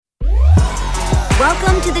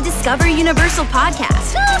Welcome to the Discover Universal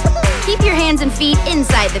podcast. Keep your hands and feet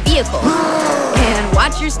inside the vehicle. And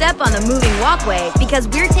watch your step on the moving walkway because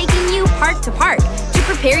we're taking you park to park to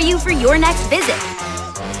prepare you for your next visit.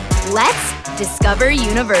 Let's Discover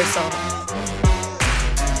Universal.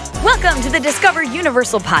 Welcome to the Discover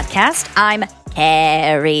Universal podcast. I'm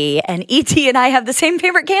Carrie, and E.T. and I have the same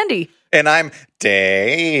favorite candy. And I'm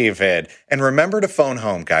David. And remember to phone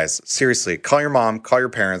home, guys. Seriously, call your mom, call your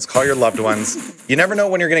parents, call your loved ones. You never know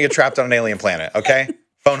when you're going to get trapped on an alien planet, okay?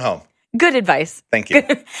 Phone home. Good advice. Thank you.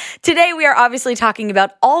 Today, we are obviously talking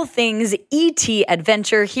about all things E.T.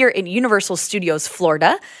 Adventure here in Universal Studios,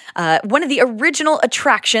 Florida. One of the original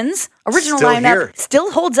attractions, original Still lineup, here.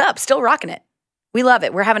 still holds up, still rocking it. We love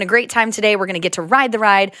it. We're having a great time today. We're going to get to ride the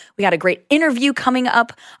ride. We got a great interview coming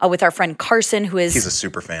up with our friend Carson, who is... He's a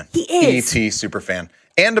super fan. He is. E.T. super fan.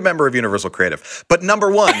 And a member of Universal Creative. But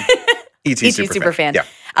number one, E.T. super fan. Yeah.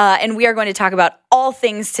 And we are going to talk about all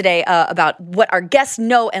things today about what our guests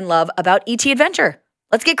know and love about E.T. Adventure.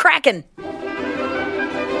 Let's get cracking.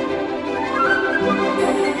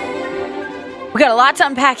 We got a lot to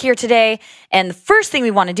unpack here today, and the first thing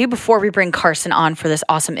we want to do before we bring Carson on for this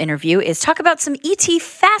awesome interview is talk about some E.T.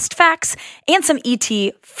 fast facts and some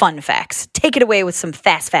E.T. fun facts. Take it away with some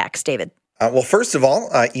fast facts, David. Well, first of all,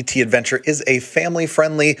 E.T. Adventure is a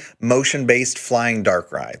family-friendly, motion-based flying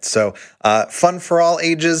dark ride. So fun for all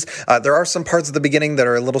ages. There are some parts at the beginning that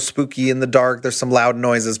are a little spooky in the dark. There's some loud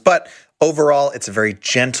noises, but overall, it's a very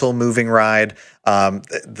gentle moving ride.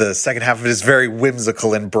 The second half of it is very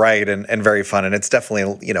whimsical and bright and very fun, and it's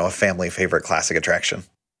definitely, a family favorite classic attraction.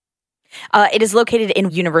 It is located in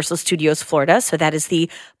Universal Studios, Florida, so that is the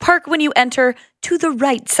park when you enter to the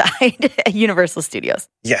right side at Universal Studios.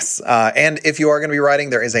 Yes, and if you are going to be riding,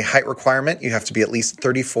 there is a height requirement. You have to be at least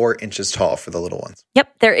 34 inches tall for the little ones.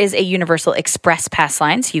 Yep, there is a Universal Express Pass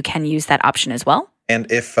line, so you can use that option as well.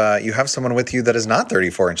 And if you have someone with you that is not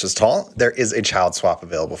 34 inches tall, there is a child swap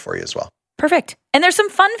available for you as well. Perfect. And there's some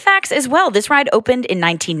fun facts as well. This ride opened in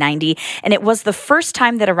 1990, and it was the first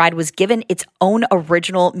time that a ride was given its own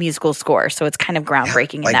original musical score. So it's kind of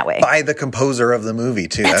groundbreaking in that way. By the composer of the movie,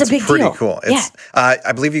 too. That's a big pretty deal. cool. It's,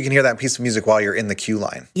 I believe you can hear that piece of music while you're in the queue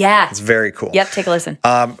line. Yeah. It's very cool. Yep, take a listen.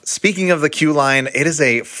 Speaking of the queue line, it is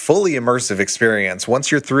a fully immersive experience.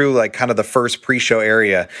 Once you're through like kind of the first pre-show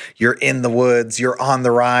area, you're in the woods, you're on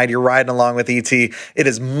the ride, you're riding along with E.T. It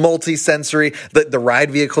is multi-sensory. The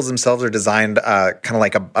ride vehicles themselves are designed kind of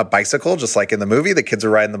like a bicycle, just like in the movie. The kids are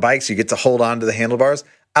riding the bikes. You get to hold on to the handlebars.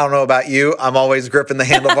 I don't know about you. I'm always gripping the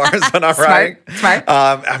handlebars when I'm riding.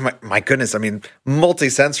 Smart. My goodness. I mean,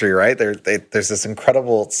 multi-sensory, right? There's this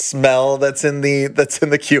incredible smell that's in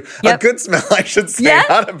the queue. Yep. A good smell, I should say,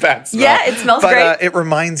 not a bad smell. Yeah, it smells great. But it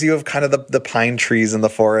reminds you of kind of the pine trees in the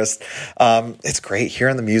forest. It's great.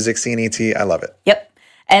 Hearing the music, seeing E.T., I love it. Yep.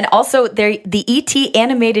 And also, the E.T.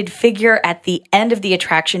 animated figure at the end of the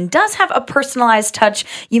attraction does have a personalized touch.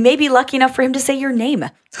 You may be lucky enough for him to say your name.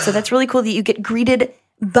 So that's really cool that you get greeted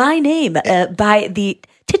by name by the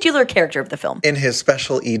titular character of the film. In his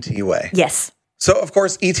special E.T. way. Yes. So, of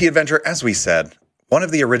course, E.T. Adventure, as we said, one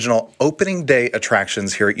of the original opening day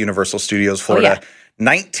attractions here at Universal Studios, Florida.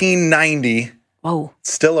 1990. Whoa.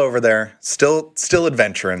 Still over there. Still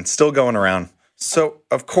adventuring. Still going around. So,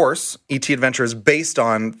 of course, E.T. Adventure is based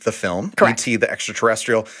on the film. Correct. E.T. the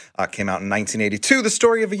Extraterrestrial came out in 1982. The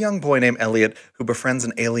story of a young boy named Elliot who befriends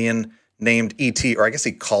an alien named E.T., or I guess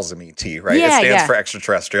he calls him E.T., right? Yeah, it stands for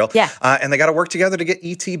extraterrestrial. Yeah. And they got to work together to get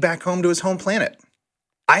E.T. back home to his home planet.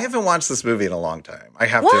 I haven't watched this movie in a long time. I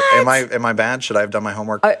have to. Am I bad? Should I have done my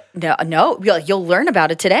homework? No. You'll learn about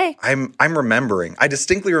it today. I'm remembering. I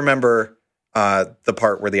distinctly remember the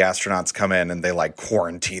part where the astronauts come in and they like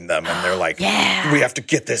quarantine them and they're like, we have to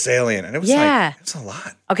get this alien. And it was like, it's a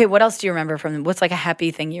lot. Okay, what else do you remember what's like a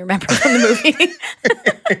happy thing you remember from the movie?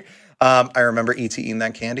 I remember E.T. eating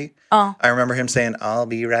that candy. Oh. I remember him saying, I'll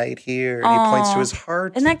be right here. And he points to his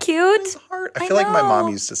heart. Isn't that cute? His heart. I feel like my mom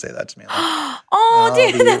used to say that to me.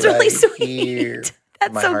 Like, dude, that's really sweet.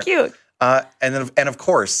 That's so cute. And of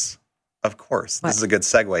course, this is a good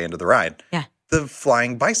segue into the ride. Yeah. The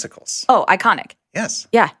flying bicycles. Oh, iconic. Yes.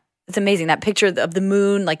 Yeah. It's amazing. That picture of the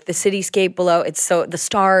moon, like the cityscape below, it's so, the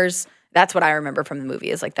stars, that's what I remember from the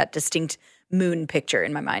movie is like that distinct moon picture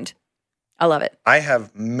in my mind. I love it. I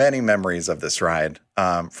have many memories of this ride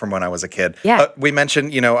from when I was a kid. Yeah. We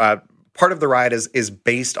mentioned, part of the ride is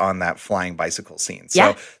based on that flying bicycle scene.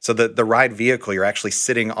 So the ride vehicle, you're actually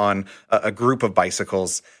sitting on a group of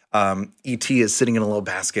bicycles. E.T. is sitting in a little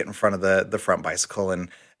basket in front of the front bicycle,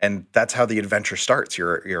 and that's how the adventure starts.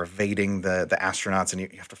 You're evading the astronauts, and you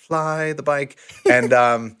have to fly the bike. And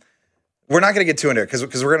we're not going to get too into it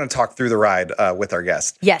because we're going to talk through the ride with our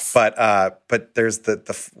guest. Yes. But there's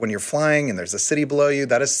the when you're flying and there's a city below you,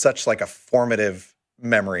 that is such like a formative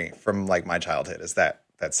memory from like my childhood, is that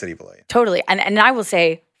city below you. Totally. And I will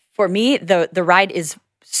say, for me, the ride is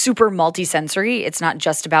super multisensory. It's not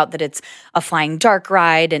just about that it's a flying dark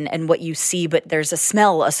ride and what you see, but there's a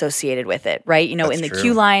smell associated with it, right? You know, That's in the true.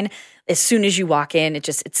 queue line, as soon as you walk in, it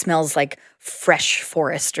smells like fresh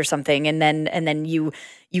forest or something. And then you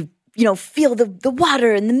feel the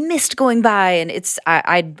water and the mist going by. And it's,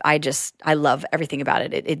 I love everything about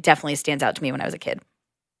it. It definitely stands out to me when I was a kid.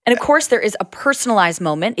 And of course, there is a personalized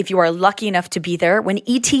moment, if you are lucky enough to be there, when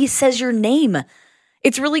E.T. says your name.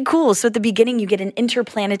 It's really cool. So at the beginning, you get an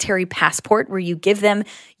interplanetary passport where you give them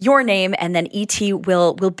your name, and then E.T.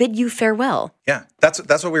 will bid you farewell. Yeah, that's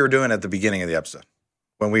what we were doing at the beginning of the episode.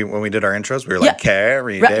 When we did our intros, we were like,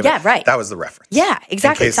 Carrie, David. Yeah, right. That was the reference. Yeah,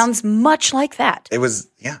 exactly. It sounds much like that. It was,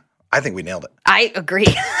 yeah. I think we nailed it. I agree.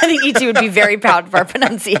 I think E.T. would be very proud of our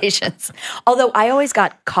pronunciations. Although I always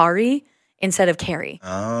got Kari instead of Carrie.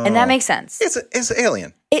 Oh. And that makes sense. It's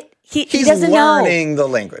alien. He He's doesn't learning know. the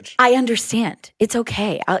language. I understand. It's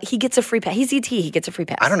okay. He gets a free pass. He's E.T. He gets a free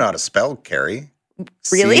pass. I don't know how to spell Carrie.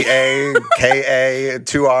 Really? C-A-K-A,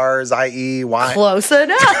 2 R's, I-E-Y. Close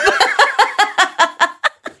enough.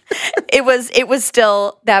 It was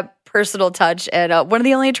still that personal touch and one of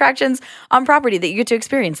the only attractions on property that you get to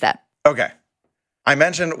experience that. Okay. I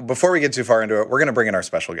mentioned, before we get too far into it, we're going to bring in our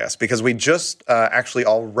special guest because we just actually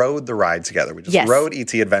all rode the ride together. We just rode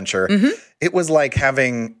E.T. Adventure. Mm-hmm. It was like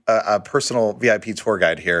having a personal VIP tour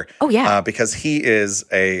guide here. Oh, yeah. Because he is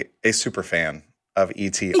a super fan of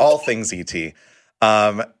E.T., all things E.T.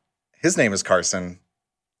 His name is Carson.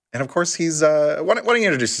 And of course, he's, why don't you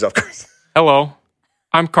introduce yourself, Carson? Hello,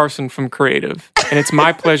 I'm Carson from Creative, and it's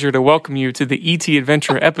my pleasure to welcome you to the E.T.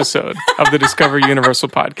 Adventure episode of the Discover Universal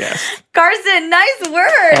podcast. Carson, nice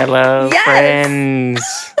work. Hello, friends.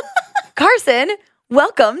 Carson,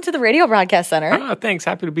 welcome to the Radio Broadcast Center. Oh, thanks.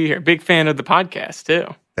 Happy to be here. Big fan of the podcast,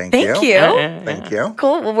 too. Thank you. Thank you.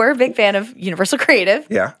 Cool. Well, we're a big fan of Universal Creative.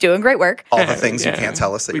 Yeah. Doing great work. All the things you can't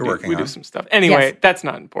tell us that you're working on. We do some stuff. Anyway, Yes. That's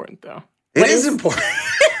not important, though. It is important.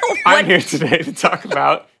 I'm here today to talk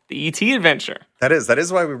about the E.T. Adventure. That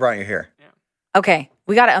is why we brought you here. Okay,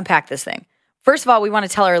 we got to unpack this thing. First of all, we want to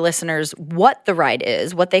tell our listeners what the ride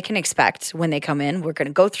is, what they can expect when they come in. We're going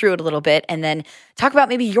to go through it a little bit and then talk about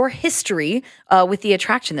maybe your history with the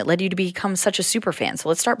attraction that led you to become such a super fan. So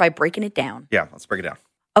let's start by breaking it down. Yeah, let's break it down.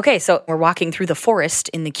 Okay, so we're walking through the forest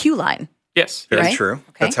in the queue line. Yes. Very Right? true.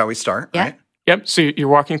 Okay. That's how we start, Yeah. right? Yep. So you're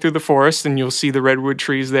walking through the forest and you'll see the redwood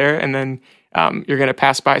trees there, and then you're going to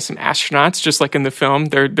pass by some astronauts, just like in the film.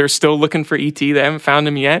 They're still looking for E.T. They haven't found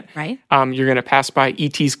him yet. Right. You're going to pass by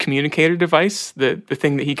E.T.'s communicator device, the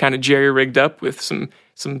thing that he kind of jerry-rigged up with some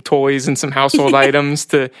toys and some household items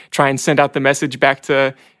to try and send out the message back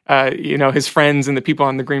to his friends and the people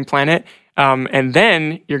on the Green Planet. And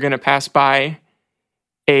then you're going to pass by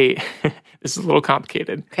this is a little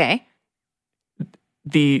complicated. Okay.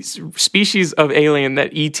 The species of alien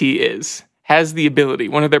that E.T. has the ability,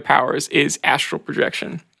 one of their powers is astral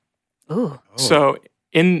projection. Ooh. So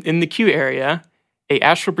in the queue area, a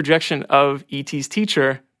astral projection of E.T.'s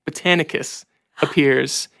teacher, Botanicus,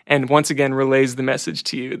 appears and once again relays the message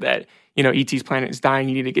to you that, E.T.'s planet is dying.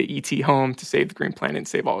 You need to get E.T. home to save the Green Planet and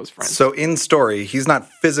save all his friends. So in story, he's not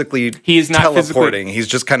physically not teleporting. He's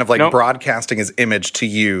just kind of like Nope. broadcasting his image to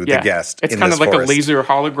you, the guest. It's in kind this of like forest. a laser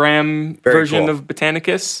hologram Very version cool. of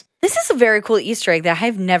Botanicus. This is a very cool Easter egg that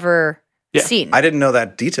I've never Yeah. seen. I didn't know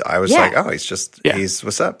that detail. I was Yeah. like, oh, he's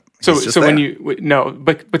what's up? So He's just when there.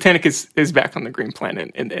 but Botanicus is back on the Green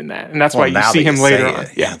Planet in that, and that's Well, why you now see that him say later it, on.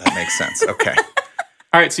 Yeah, that makes sense. Okay.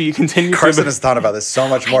 All right, so you continue. Carson has thought about this so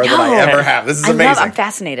much more than I know. ever have. This is I'm amazing.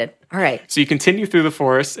 fascinated. All right. So you continue through the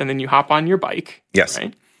forest, and then you hop on your bike. Yes.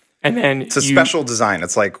 Right? And then It's a special design.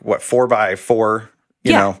 It's like, 4x4,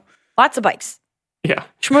 you know, Lots of bikes. Yeah.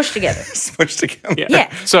 Smushed together. smushed together. Yeah.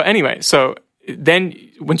 Yeah. So anyway, then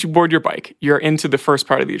once you board your bike, you're into the first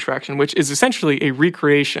part of the attraction, which is essentially a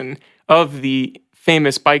recreation of the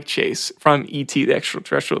famous bike chase from E.T. the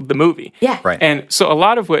Extraterrestrial, the movie. Yeah. Right. And so a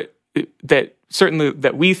lot of what that certainly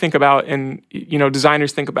that we think about and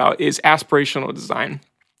designers think about is aspirational design.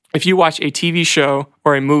 If you watch a TV show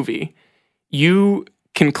or a movie, you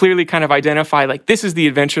can clearly kind of identify, like, this is the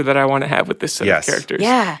adventure that I want to have with this set Yes. of characters.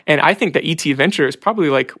 Yeah. And I think that E.T. Adventure is probably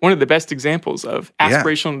like one of the best examples of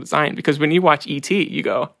aspirational design, because when you watch E.T., you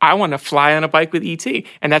go, I want to fly on a bike with E.T.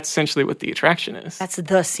 And that's essentially what the attraction is. That's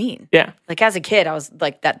the scene. Yeah. Like as a kid, I was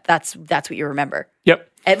like, that's what you remember. Yep.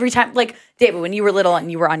 Every time, like David, when you were little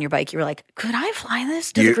and you were on your bike, you were like, could I fly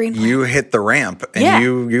this to the green planet? You hit the ramp and Yeah.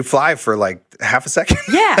 you fly for like half a second.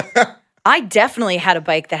 Yeah. I definitely had a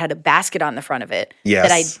bike that had a basket on the front of it.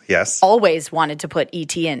 That I Yes. always wanted to put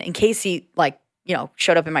ET in case he, like,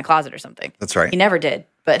 showed up in my closet or something. That's right. He never did,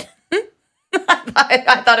 but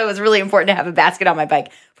I thought it was really important to have a basket on my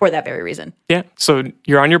bike for that very reason. Yeah. So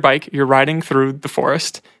you're on your bike, you're riding through the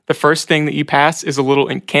forest. The first thing that you pass is a little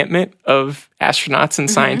encampment of astronauts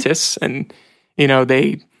and scientists. And,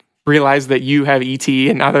 they realize that you have ET,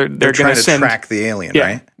 and now they're They're going trying to track the alien,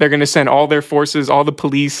 right? They're going to send all their forces, all the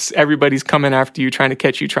police, everybody's coming after you, trying to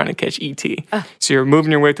catch ET. So you're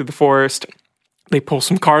moving your way through the forest. They pull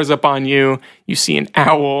some cars up on you. You see an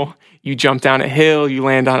owl. You jump down a hill. You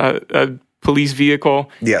land on a police vehicle.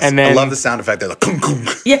 Yes. And then, I love the sound effect. They're like,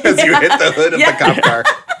 as you hit the hood of the cop car.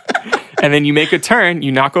 and then you make a turn.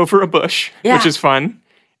 You knock over a bush, Yeah. which is fun.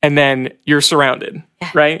 And then you're surrounded,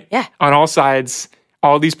 right? Yeah. On all sides,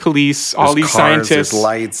 all these police, all these There's cars, scientists. there's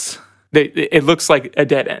lights. It looks like a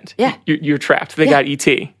dead end. Yeah. You're trapped. They got ET.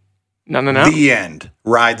 No. The end.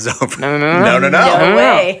 Ride's over. No. No. No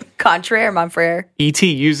way. Contraire, mon frere.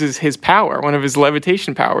 E.T. uses his power, one of his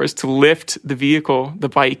levitation powers, to lift the vehicle, the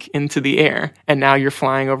bike, into the air. And now you're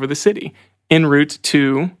flying over the city en route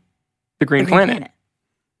to the Green Planet.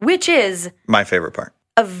 Which is My favorite part.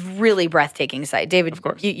 a really breathtaking sight. David, of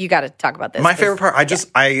course. you got to talk about this. My favorite part,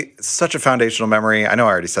 such a foundational memory. I know I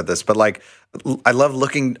already said this, but like, I love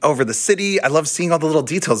looking over the city. I love seeing all the little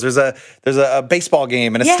details. There's a baseball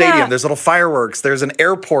game and a stadium. There's little fireworks. There's an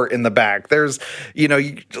airport in the back. There's,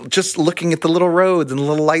 just looking at the little roads and the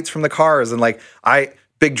little lights from the cars. And like,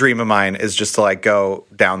 big dream of mine is just to like go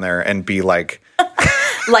down there and be like,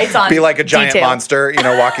 Lights on. be like a giant detail. monster,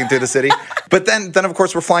 walking through the city. But then of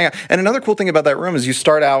course we're flying out. And another cool thing about that room is you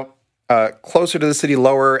start out closer to the city,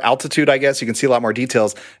 lower altitude, I guess. You can see a lot more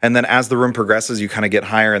details. And then as the room progresses, you kind of get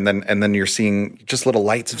higher, and then you're seeing just little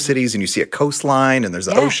lights of cities, and you see a coastline, and there's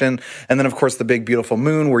the ocean. And then of course the big beautiful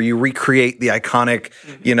moon, where you recreate the iconic,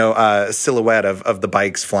 silhouette of the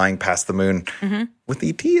bikes flying past the moon with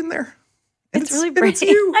ET in there. And It's really and pretty. it's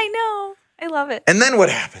you. I know. I love it. And then what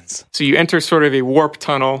happens? So you enter sort of a warp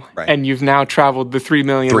tunnel, Right. and you've now traveled the 3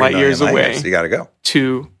 million 3 light million years light away years. You got to go.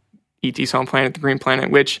 to E.T.'s home planet, the Green Planet,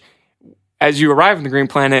 which, as you arrive on the Green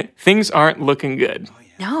Planet, things aren't looking good.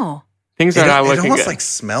 No. Things are not It looking almost good. like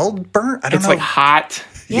smelled burnt. I don't It's know. like hot.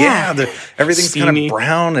 Yeah, everything's kind steamy. of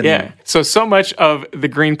brown. And Yeah. So much of the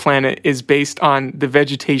Green Planet is based on the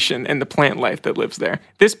vegetation and the plant life that lives there.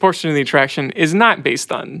 This portion of the attraction is not based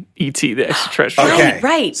on E.T. the extraterrestrial. Okay.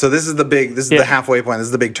 Right. So this is the halfway point. This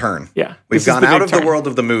is the big turn. Yeah. We've This is gone the out big of the turn. world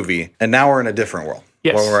of the movie, and now we're in a different world.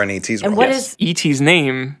 Yes. Well, we're in E.T.'s world. And what Yes. is E.T.'s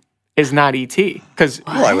name is not E.T. because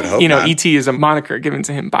Well, I would hope not. E.T. is a moniker given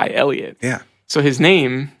to him by Elliot. Yeah. So his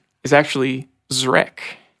name is actually Zrek.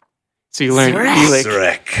 So you learn Zrek.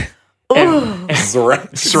 Zrek. Ooh. Zrek.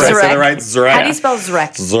 Did I say Zrek. that right? Zrek. How do you spell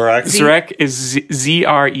Zrek? Zrek. Zrek is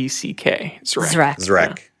Z-R-E-C-K. Zrek. Zrek.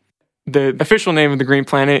 Zrek. The official name of the Green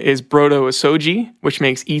Planet is Brodo-Osogi, which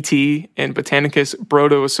makes E.T. and Botanicus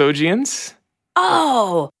Brodo-Osogians.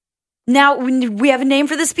 Oh. Now we have a name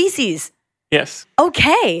for the species. Yes.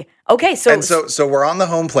 Okay. So And so we're on the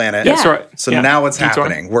home planet. Yeah. That's right. So Yeah. now what's Detour.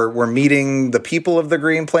 happening? We're meeting the people of the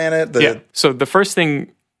Green Planet. Yeah. So the first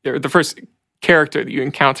character that you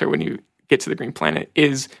encounter when you get to the Green Planet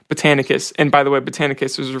is Botanicus. And by the way,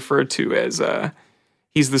 Botanicus is referred to as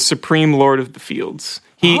he's the supreme lord of the fields.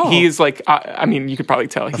 He is like you could probably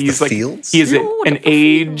tell he's the like fields? he is Lord an of the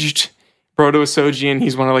aged Brodo-Osogian.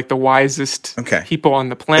 He's one of like the wisest people on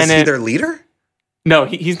the planet. Is he their leader? No,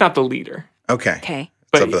 he's not the leader. Okay. Okay.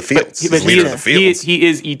 It's of the fields. But He's leader of the fields. he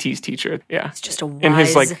is E.T.'s teacher. Yeah. It's just a wise And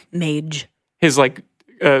his, like- mage. His like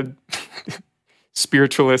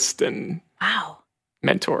spiritualist and Wow.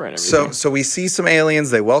 mentor and everything. So we see some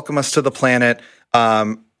aliens. They welcome us to the planet.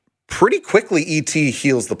 Pretty quickly, E.T.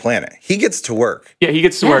 heals the planet. He gets to work. Yeah, he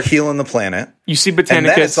gets to work. Healing the planet. You see And then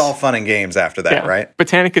Botanicus. it's all fun and games after that, yeah, right?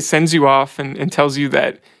 Botanicus sends you off and tells you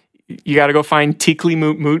that you got to go find Tikli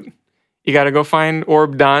Moot Moot, you got to go find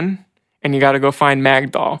Orb Don, and you got to go find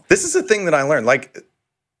Magdal. This is the thing that I learned. Like,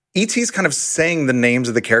 E.T.'s kind of saying the names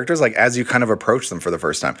of the characters, like, as you kind of approach them for the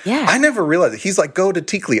first time. Yeah. I never realized it. He's like, go to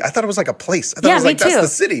Tikli. I thought it was like a place. I thought Yeah, it was me like, that's too. the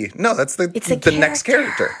city. No, that's It's a the next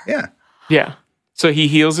character. Yeah. Yeah. So he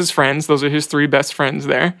heals his friends. Those are his 3 best friends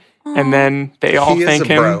there. And then they all He is thank a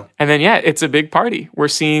him. bro. And then, it's a big party. We're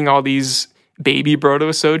seeing all these baby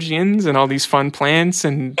Brotoesogians and all these fun plants,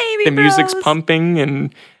 and Baby the music's bros. pumping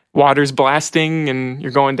and water's blasting and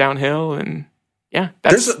you're going downhill. And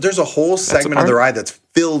There's a whole segment of the part. ride that's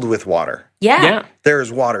filled with water. yeah.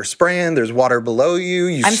 There's water spraying. There's water below you.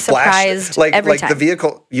 You I'm splash surprised like every the time.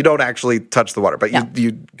 vehicle. You don't actually touch the water, but No.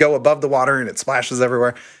 you go above the water and it splashes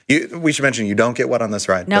everywhere. We should mention you don't get wet on this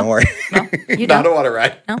ride. No. Don't worry. No, you Not don't. a water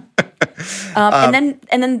ride. No. And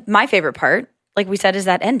then my favorite part, like we said, is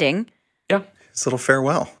that ending Yeah. This little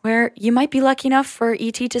farewell. where you might be lucky enough for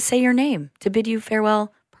ET to say your name, to bid you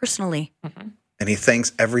farewell personally. And he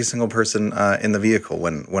thanks every single person in the vehicle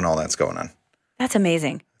when all that's going on. That's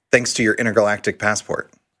amazing. Thanks to your intergalactic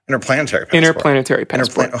passport. Interplanetary passport. Interplanetary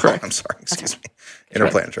passport. Correct. I'm sorry. Excuse me.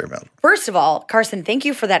 Interplanetary passport. First of all, Carson, thank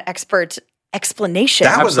you for that expert explanation.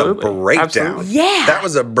 That was a Absolutely. breakdown. Absolutely. Yeah. That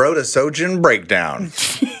was a Brotoesogian breakdown.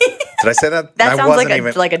 Did I say that? that I sounds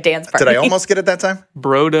like a dance party. Did I almost get it that time?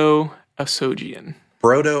 Brotoesogian.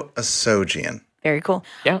 Brotoesogian. Very cool.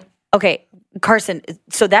 Yeah. Okay, Carson.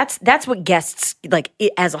 So that's what guests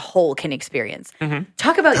as a whole can experience.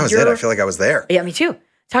 Talk about That was your. it. I feel like I was there. Yeah, me too.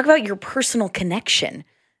 Talk about your personal connection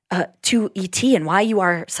to ET and why you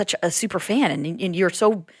are such a super fan and you're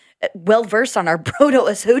so well versed on our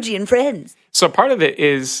Brotoesogian friends. So part of it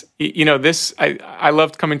is, this, I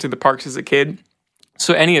loved coming to the parks as a kid.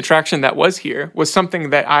 So any attraction that was here was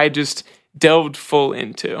something that I just delved full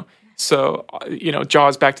into. So,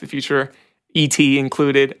 Jaws, Back to the Future, E.T.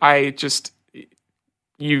 included. I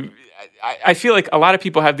feel like a lot of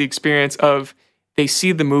people have the experience of they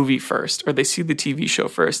see the movie first or they see the TV show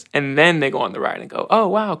first, and then they go on the ride and go, oh,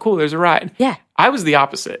 wow, cool, there's a ride. Yeah. I was the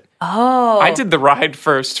opposite. Oh. I did the ride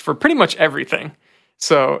first for pretty much everything.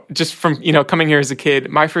 So just from, coming here as a kid,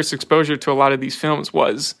 my first exposure to a lot of these films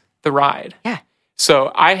was the ride. Yeah.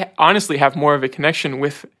 So I honestly have more of a connection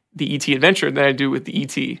with the E.T. adventure than I do with the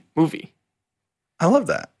E.T. movie. I love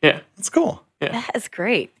that. Yeah. That's cool. That's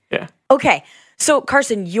great. Yeah. Okay. So,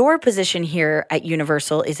 Carson, your position here at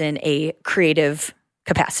Universal is in a creative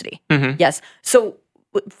capacity. Yes. So,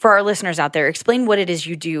 for our listeners out there, explain what it is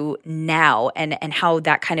you do now and how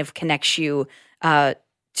that kind of connects you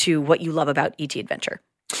to what you love about ET Adventure.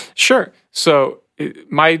 Sure. So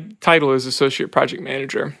my title is Associate Project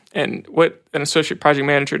Manager. And what an Associate Project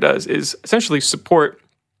Manager does is essentially support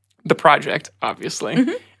the project, obviously.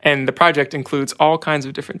 And the project includes all kinds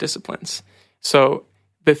of different disciplines. So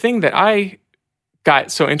the thing that I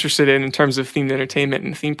got so interested in terms of themed entertainment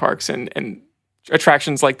and theme parks and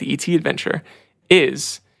attractions like the ET Adventure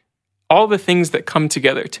is all the things that come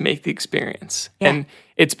together to make the experience. Yeah. And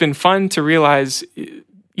it's been fun to realize,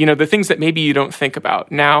 the things that maybe you don't think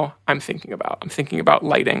about. Now I'm thinking about. I'm thinking about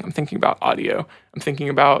lighting. I'm thinking about audio. I'm thinking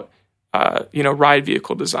about, ride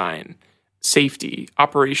vehicle design, safety,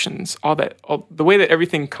 operations, all the way that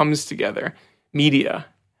everything comes together, media,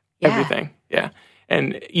 everything. Yeah.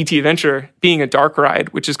 And ET Adventure being a dark ride,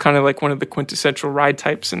 which is kind of like one of the quintessential ride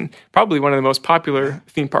types and probably one of the most popular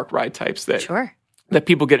theme park ride types that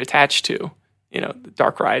people get attached to, the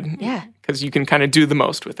dark ride. Yeah. Because you can kind of do the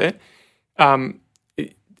most with it.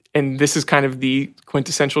 And this is kind of the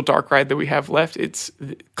quintessential dark ride that we have left. It's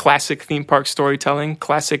classic theme park storytelling,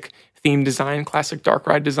 classic theme design, classic dark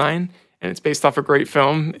ride design. And it's based off a great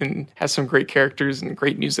film and has some great characters and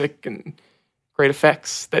great music and great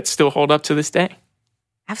effects that still hold up to this day.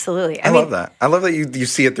 Absolutely. I love that. I love that you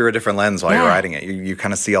see it through a different lens while you're Yeah. riding it. You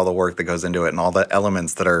kind of see all the work that goes into it and all the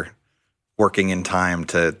elements that are working in time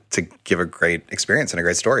to give a great experience and a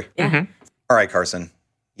great story. Yeah. All right, Carson,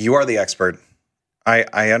 you are the expert.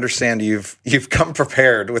 I understand you've come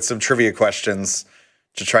prepared with some trivia questions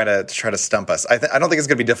to try to stump us. I don't think it's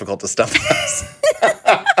going to be difficult to stump us.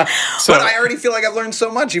 So But I already feel like I've learned so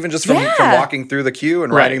much, even just from Yeah. walking through the queue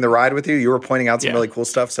and Right. riding the ride with you. You were pointing out some Yeah. really cool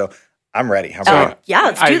stuff, so I'm ready. How about you? Yeah,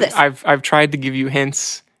 let's do this. I've tried to give you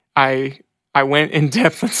hints. I went in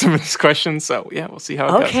depth on some of these questions, so yeah, we'll see how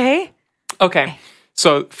it goes. Okay. Okay.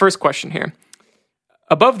 So first question here.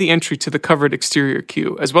 Above the entry to the covered exterior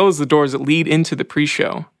queue, as well as the doors that lead into the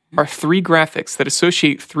pre-show, are 3 graphics that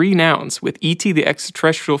associate 3 nouns with E.T. the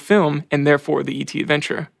extraterrestrial film and therefore the E.T.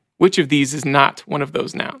 Adventure. Which of these is not one of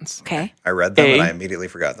those nouns? Okay. I read them A. and I immediately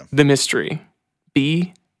forgot them. The mystery.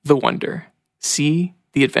 B. The wonder. C.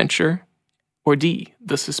 The adventure. Or D.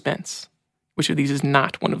 The suspense. Which of these is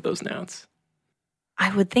not one of those nouns?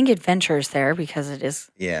 I would think adventure is there because it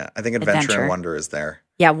is. Yeah, I think Adventure Adventure. and Wonder is there.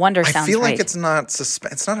 Yeah, wonder I sounds feel right. like it's not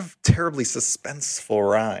it's not a terribly suspenseful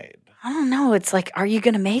ride. I don't know. It's like, are you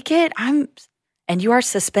going to make it? And you are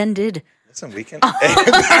suspended Listen, we can on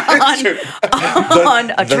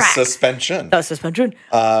a the track. suspension. The suspension.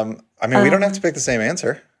 I mean, we don't have to pick the same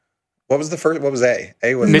answer. What was the first? What was A?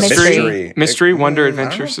 A was Mystery. Mystery, wonder, I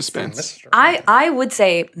adventure, don't know. suspense. Mystery. I would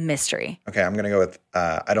say mystery. Okay, I'm gonna go with.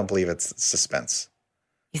 I don't believe it's suspense.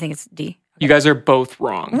 You think it's D? You guys are both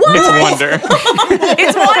wrong. It's wonder.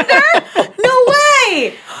 It's wonder? No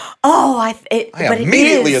way! Oh, I but it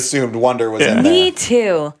immediately is. assumed wonder was in there. Me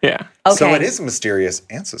too. Yeah. Okay. So it is mysterious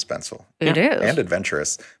and suspenseful. It is. And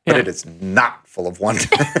adventurous, but it is not full of wonder.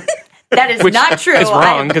 That is Which not true. is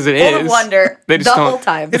wrong, 'cause it full is. of wonder They just the don't- whole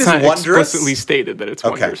time. It It's is not wondrous? explicitly stated that it's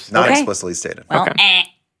Okay, wonders. not Okay. explicitly stated. Well, Next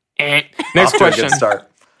Off to a question. good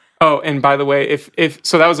start. Oh, and by the way, if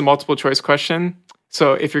so, that was a multiple choice question.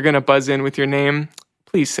 So if you're gonna buzz in with your name,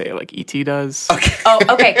 please say it like ET does. Okay. Oh,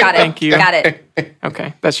 okay, got it. Thank you. Got it.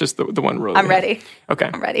 Okay, that's just the one rule. I'm we have. ready. Okay.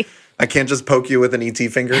 I'm ready. I can't just poke you with an ET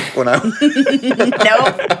finger when I.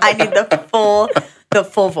 Nope. I need the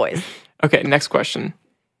full voice. Okay. Next question.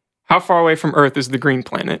 How far away from Earth is the green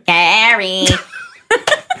planet? Gary.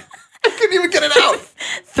 couldn't even get it out.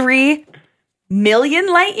 3 million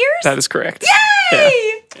light years? That is correct.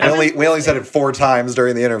 Yay! We only said it 4 times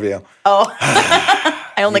during the interview. Oh.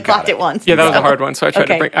 I only clocked it once. Yeah, that was a hard one. So I tried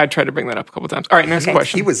Okay. to bring that up a couple times. All right. Next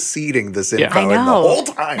question. He was seeding this Yeah. info I in the know. whole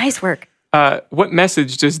time. Nice work. What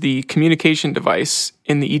message does the communication device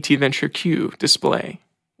in the ET Adventure Q display?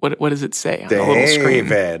 What does it say on the little screen?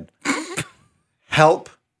 David, help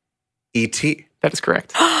ET. That is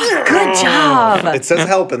correct. Good job. It says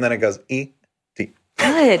help and then it goes ET.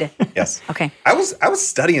 Good. Yes. Okay. I was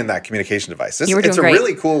studying that communication device. You were It's a doing great.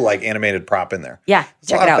 really cool like animated prop in there. Yeah.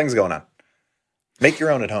 There's a lot of things going on. Make your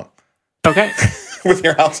own at home Okay. with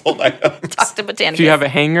your household items. Talk to Botanicus. If you have a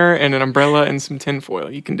hanger and an umbrella and some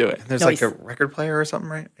tinfoil, you can do it. There's Nice. like a record player or something,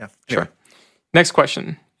 right? Yeah. Sure. Next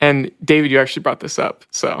question. And David, you actually brought this up,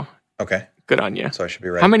 so Okay. good on you. So I should be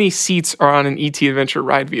ready. How many seats are on an ET Adventure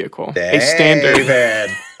ride vehicle? A standard. David.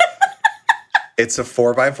 It's a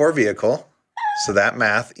 4x4 vehicle, so that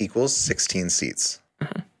math equals 16 seats.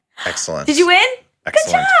 Excellent. Did you win?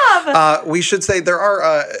 Excellent. Good job. We should say there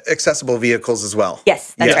are accessible vehicles as well.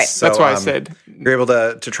 Yes, that's right. So, That's why I said. you're able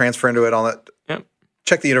to transfer into it. All that. Yep.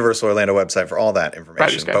 Check the Universal Orlando website for all that information.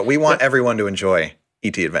 Writer's Guide. But we want everyone to enjoy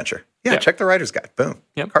ET Adventure. Yeah, Yeah. check the Writer's Guide. Boom.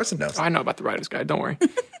 Yep. Carson knows. I know about the Writer's Guide. Don't worry.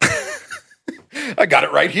 I got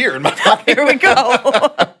it right here in my pocket. Here we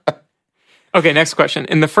go. Okay, next question.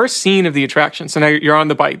 In the first scene of the attraction, so now you're on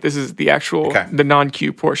the bike. This is the actual, Okay. the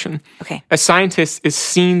non-Q portion. Okay. A scientist is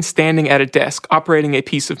seen standing at a desk operating a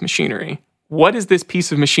piece of machinery. What is this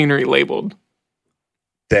piece of machinery labeled?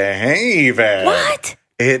 David. What?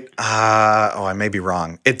 It, I may be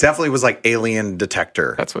wrong. It definitely was like alien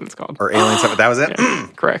detector That's what it's called. or alien stuff. That was it?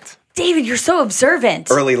 Correct. David, you're so observant.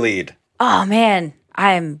 Early lead. Oh, man.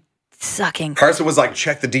 I'm sucking. Carson was like,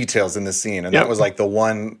 check the details in this scene. And Yep. that was like the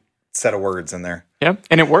one set of words in there. Yep.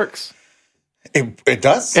 And it works. It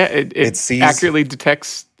does. Yeah, it sees accurately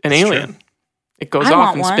detects an alien. true. It goes I off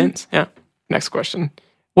want and one. spins. Yeah. Next question.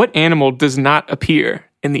 What animal does not appear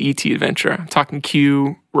in the ET Adventure? I'm talking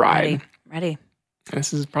Q ride. Ready.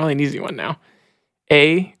 This is probably an easy one now.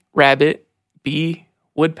 A, rabbit. B,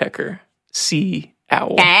 woodpecker. C,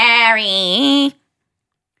 owl. Gary.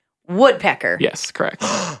 Woodpecker. Yes, correct.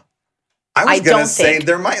 I I was gonna don't say think-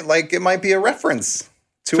 there might be a reference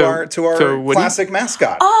to To- our to Woody? classic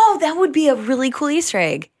mascot. Oh, that would be a really cool Easter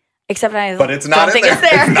egg. Except I But it's not don't in think there. it's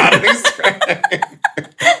there. It's not an Easter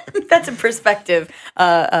egg. That's a perspective,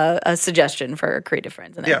 a suggestion for creative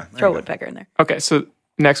friends. And Yeah, there throw you go. woodpecker in there. Okay, so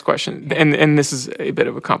next question. And this is a bit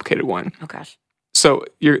of a complicated one. Oh gosh. So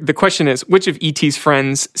the question is, which of ET's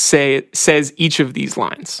friends says each of these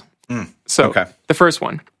lines? So okay. the first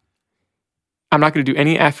one. I'm not going to do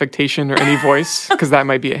any affectation or any voice because that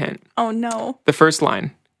might be a hint. Oh no. The first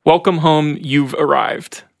line. Welcome home, you've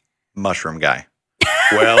arrived. Mushroom guy.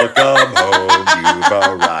 Welcome home, you've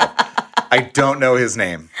arrived. I don't know his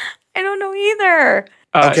name. I don't know either.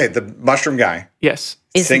 Okay, the mushroom guy Yes.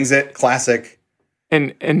 sings it. Classic.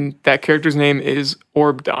 And that character's name is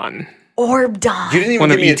Orbdon. Orbdon. You didn't even One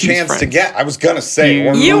give of me a ET's chance to friends. get. I was gonna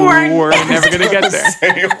say. You weren't- were never going to get there. Say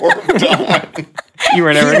Orbdon. You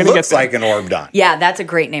were never He going to get looks there. like an Orbdon. Yeah, that's a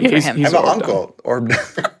great name Yeah, for he's- him. I he's- have an Orbdon. uncle.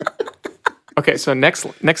 Orbdon. Okay, so next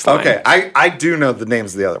line. Okay, I do know the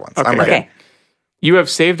names of the other ones. I'm ready. Okay. You have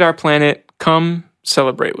saved our planet. Come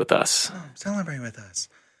celebrate with us. Celebrate with us.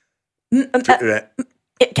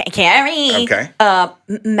 Carrie. Okay.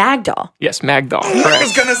 Magdoll. Yes, Magdoll. I was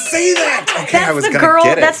Correct. gonna say that. Okay, I That's was the gonna girl.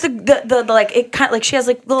 get it. That's the like it kind of like she has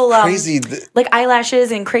like little Crazy, like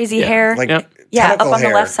eyelashes and crazy hair. like Yep. yeah, up tentacle on the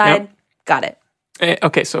hair. left side. Yep. Got it.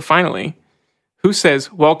 Okay, so finally, Who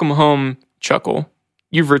says, "Welcome home, Chuckle.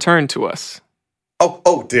 You've returned to us"?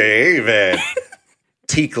 Oh, David.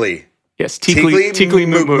 Teakley. Yes, Teakley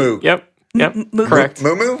Moot Moot. Yep. Correct.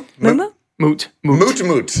 Moo? Moo? Moot. Moot.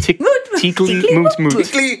 Teakley Moot Moot.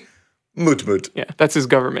 Teakley Moot. Yeah, that's his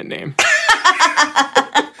government name.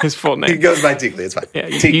 His full He name. goes by Teakley. It's fine. Yeah,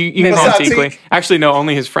 you can call him Teakley. Actually, no,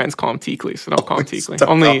 only his friends call him Teakley, so don't call him Teakley.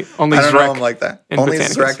 Only I don't know Zrek him like that. and Only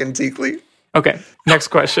Botanicus. Zrek and Teakley. Okay, next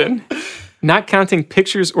question. Not counting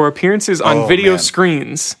pictures or appearances on video man.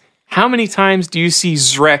 screens, how many times do you see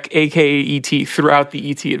Zrek, aka E.T., throughout the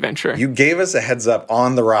E.T. adventure? You gave us a heads up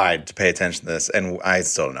on the ride to pay attention to this, and I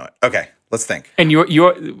still don't know it. Okay, let's think. And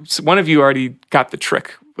one of you already got the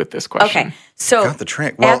trick with this question. Okay, so Got the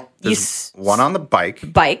trick. Well, there's s- one on the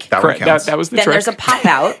bike. bike. That one Correct. counts. That was the Then trick. there's a pop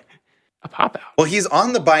out. A pop out. Well, he's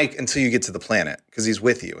on the bike until you get to the planet because he's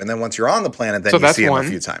with you. And then once you're on the planet, then So you that's see him one. a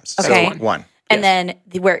few times. Okay. So one. And then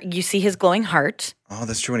where you see his glowing heart, Oh,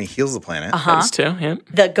 that's true when he heals the planet. That's two. Yeah.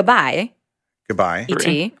 the goodbye, Goodbye. E.T.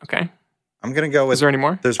 Three. Okay. I'm going to go with. Is there any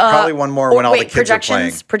more? There's probably one more when all the wait, kids are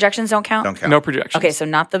playing. projections don't count? Don't count. No projections. Okay, so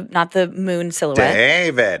not the moon silhouette.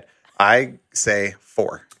 David, I say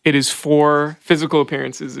 4. It is 4 physical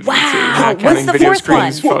appearances of Wow. E.T., not What's counting the video fourth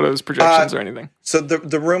screens, one? photos, projections, or anything. So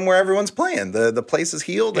the room where everyone's playing, the place is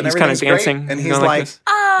healed and he's kinda everything's dancing, great. And you he's know, like like, this.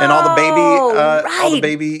 and all the right.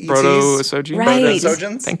 baby ETs. Proto Asogi. Right.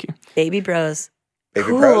 Proto-Sojans. Thank you. Baby bros. Baby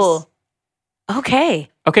Cool. bros. Okay.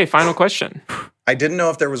 Okay, final question. I didn't know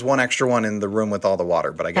if there was one extra one in the room with all the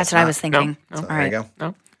water, but I guess That's what I not. was thinking. No. All There right. you go.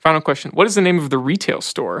 No. Final question. What is the name of the retail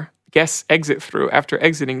store guests exit through after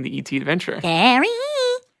exiting the ET adventure? Gary.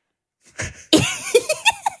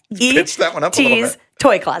 Pitch that one up a little E.T.'s bit.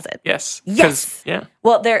 toy closet. Yes. 'Cause- Yes. Yeah.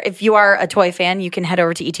 Well, if you are a toy fan, you can head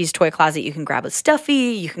over to E.T.'s toy closet. You can grab a stuffy.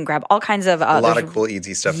 You can grab all kinds of A lot there's- of cool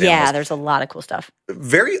ET stuff. Yeah, there's a lot of cool stuff.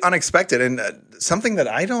 Very unexpected and something that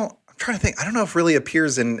I'm trying to think. I don't know if really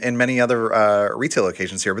appears in many other retail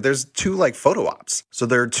locations here, but there's 2 like photo ops. So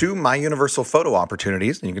there are 2 My Universal photo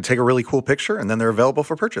opportunities, and you can take a really cool picture, and then they're available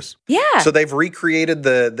for purchase. Yeah. So they've recreated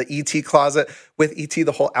the ET closet with ET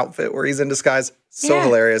the whole outfit where he's in disguise. So Yeah.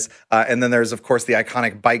 hilarious. And then there's of course the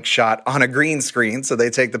iconic bike shot on a green screen. So they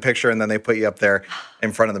take the picture and then they put you up there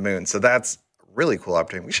in front of the moon. So that's a really cool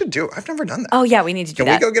opportunity. We should do it. I've never done that. Oh yeah, we need to do Can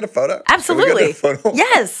that. we go get a photo? Can we go Absolutely. get a photo?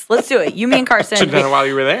 Yes, let's do it. You, me, and Carson. Should have done it while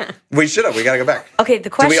you were there. We should have. We got to go back. Okay, the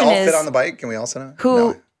Do we question all is fit on the bike? Can we all sit on it? who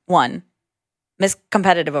No. won? Miss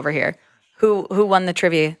Competitive over here. Who won the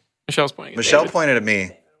trivia? Michelle's pointing. At Michelle David. pointed at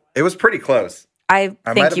me. It was pretty close. I I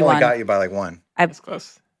might think have you only won. got you by like 1. That's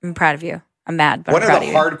close. I'm proud of you. I'm mad, but What I'm are proud the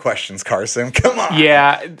of you. hard questions, Carson? Come on.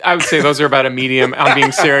 Yeah, I would say those are about a medium. I'm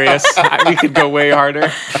being serious. We could go way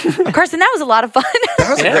harder. Carson, that was a lot of fun. That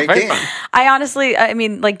was a Yeah, great very game. fun. I honestly, I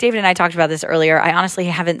mean, like David and I talked about this earlier. I honestly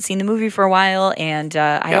haven't seen the movie for a while, and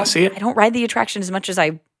I see it. don't ride the attraction as much as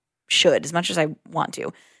I should, as much as I want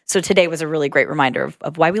to. So today was a really great reminder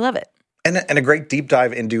of why we love it. And a great deep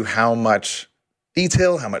dive into how much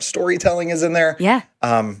detail, how much storytelling is in there. Yeah,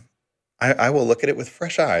 I will look at it with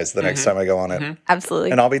fresh eyes the next time I go on it.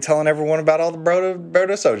 absolutely. And I'll be telling everyone about all the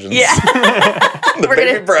Proto-Sojans. Yeah. The We're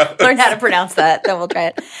baby gonna bros. learn how to pronounce that. Then we'll try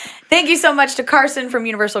it. Thank you so much to Carson from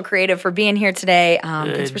Universal Creative for being here today.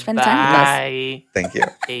 Thanks for spending time with us. Bye, Thank you.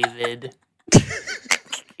 David.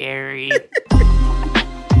 Gary.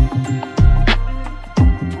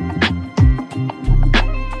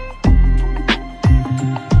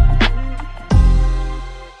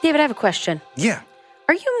 David, I have a question. Yeah.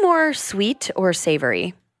 Are you more sweet or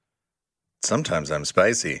savory? Sometimes I'm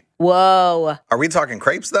spicy. Whoa, Are we talking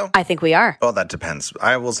crepes, though? I think we are. Oh, that depends.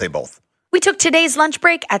 I will say both. We took today's lunch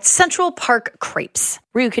break at Central Park Crepes,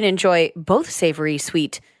 where you can enjoy both savory,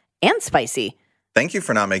 sweet, and spicy. Thank you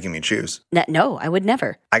for not making me choose. No, I would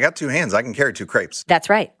never. I got 2 hands. I can carry 2 crepes. That's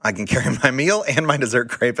right. I can carry my meal and my dessert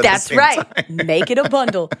crepe at That's the same right. time. Make it a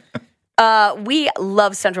bundle. We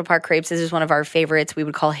love Central Park Crepes. This is one of our favorites. We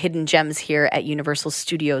would call hidden gems here at Universal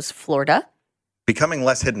Studios Florida. Becoming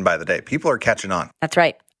less hidden by the day. People are catching on. That's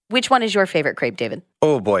right. Which one is your favorite crepe, David?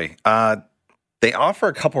 Oh, boy. They offer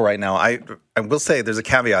a couple right now. I will say there's a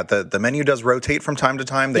caveat. The menu does rotate from time to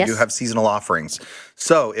time. They Yes. do have seasonal offerings.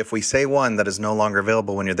 So if we say one that is no longer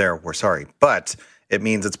available when you're there, we're sorry. But it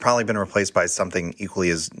means it's probably been replaced by something equally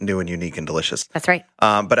as new and unique and delicious. That's right.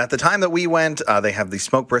 But at the time that we went, they have the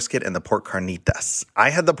smoked brisket and the pork carnitas. I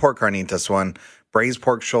had the pork carnitas one, braised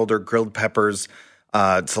pork shoulder, grilled peppers,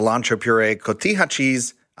 cilantro puree, cotija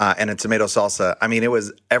cheese, and a tomato salsa. I mean, it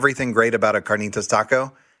was everything great about a carnitas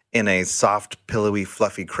taco in a soft, pillowy,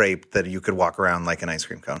 fluffy crepe that you could walk around like an ice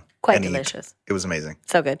cream cone. Quite and eat. delicious. It was amazing.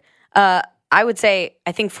 So good. I would say,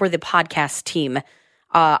 I think for the podcast team,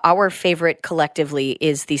 Our favorite collectively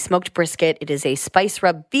is the smoked brisket. It is a spice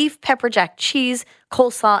rub beef, pepper jack cheese,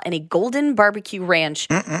 coleslaw, and a golden barbecue ranch,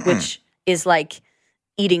 which is like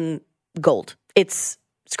eating gold. It's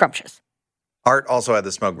scrumptious. Art also had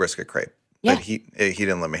the smoked brisket crepe, Yeah. but he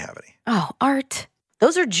didn't let me have any. Oh, Art.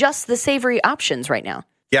 Those are just the savory options right now.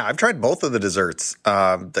 Yeah, I've tried both of the desserts.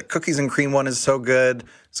 The cookies and cream one is so good.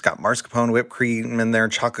 It's got mascarpone whipped cream in there,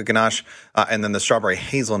 chocolate ganache, and then the strawberry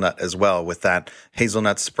hazelnut as well with that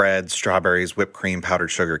hazelnut spread, strawberries, whipped cream, powdered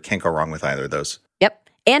sugar. Can't go wrong with either of those. Yep.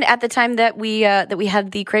 And at the time that we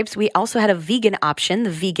had the crepes, we also had a vegan option, the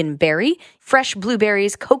vegan berry, fresh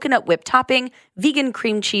blueberries, coconut whipped topping, vegan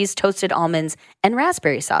cream cheese, toasted almonds, and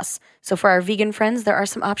raspberry sauce. So for our vegan friends, there are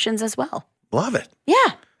some options as well. Love it.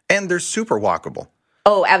 Yeah. And they're super walkable.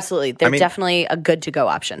 Oh, absolutely. They're definitely a good to go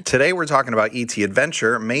option. Today we're talking about E.T.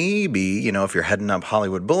 Adventure. Maybe, if you're heading up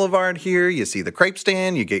Hollywood Boulevard here, you see the crepe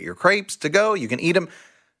stand, you get your crepes to go, you can eat them.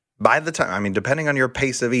 By the time, depending on your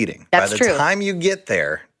pace of eating, That's by the true. time you get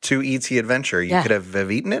there to E.T. Adventure, you could have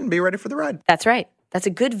eaten it and be ready for the ride. That's right. That's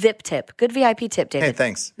a good VIP tip. Good VIP tip, David. Hey,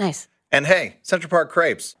 thanks. Nice. And hey, Central Park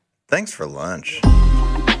Crepes, thanks for lunch.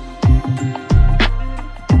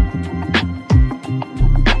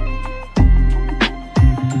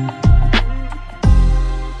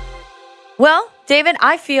 Well, David,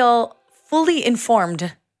 I feel fully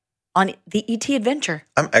informed on the E.T. Adventure.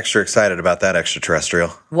 I'm extra excited about that extraterrestrial.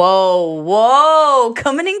 Whoa.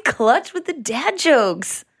 Coming in clutch with the dad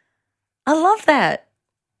jokes. I love that.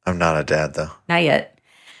 I'm not a dad, though. Not yet.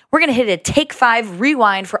 We're going to hit a take 5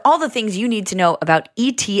 rewind for all the things you need to know about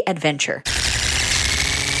E.T. Adventure.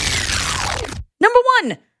 Number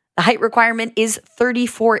 1, the height requirement is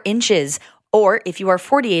 34 inches. Or if you are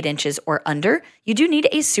 48 inches or under, you do need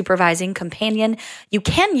a supervising companion. You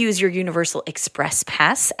can use your Universal Express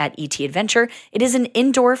Pass at E.T. Adventure. It is an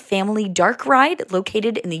indoor family dark ride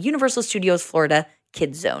located in the Universal Studios Florida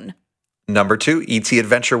Kids Zone. Number 2, E.T.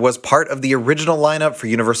 Adventure was part of the original lineup for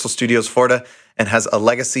Universal Studios Florida and has a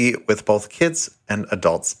legacy with both kids and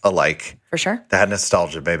adults alike. For sure. That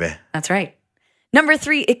nostalgia, baby. That's right. Number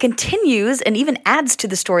 3, it continues and even adds to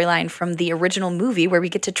the storyline from the original movie where we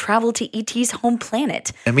get to travel to E.T.'s home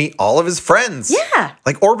planet. And meet all of his friends. Yeah.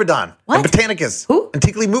 Like Orbidon. What? And Botanicus. Who? And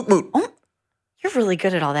Tickly Moot Moot. Oh, you're really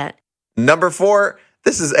good at all that. Number 4,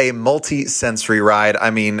 this is a multi-sensory ride.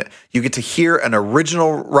 You get to hear an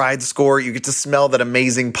original ride score. You get to smell that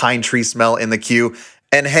amazing pine tree smell in the queue.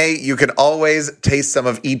 And hey, you can always taste some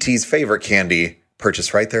of E.T.'s favorite candy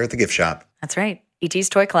purchased right there at the gift shop. That's right. E.T.'s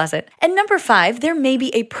Toy Closet. And number 5, there may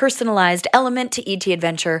be a personalized element to E.T.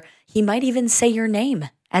 Adventure. He might even say your name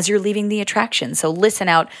as you're leaving the attraction. So listen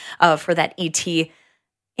out for that E.T.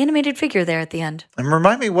 animated figure there at the end. And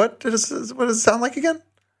remind me, what does it sound like again?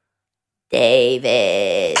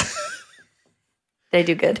 David. Did I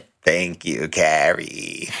do good? Thank you,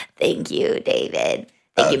 Carrie. Thank you, David.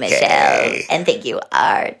 Thank you, Okay. Michelle. And thank you,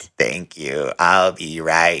 Art. Thank you. I'll be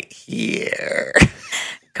right here.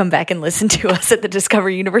 Come back and listen to us at the Discover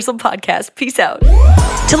Universal podcast. Peace out.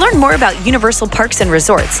 To learn more about Universal Parks and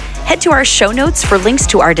Resorts, head to our show notes for links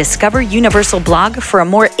to our Discover Universal blog for a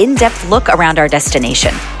more in-depth look around our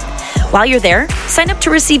destination. While you're there, sign up to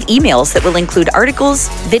receive emails that will include articles,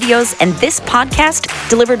 videos, and this podcast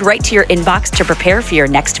delivered right to your inbox to prepare for your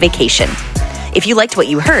next vacation. If you liked what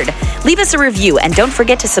you heard, leave us a review and don't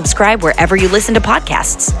forget to subscribe wherever you listen to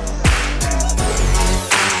podcasts.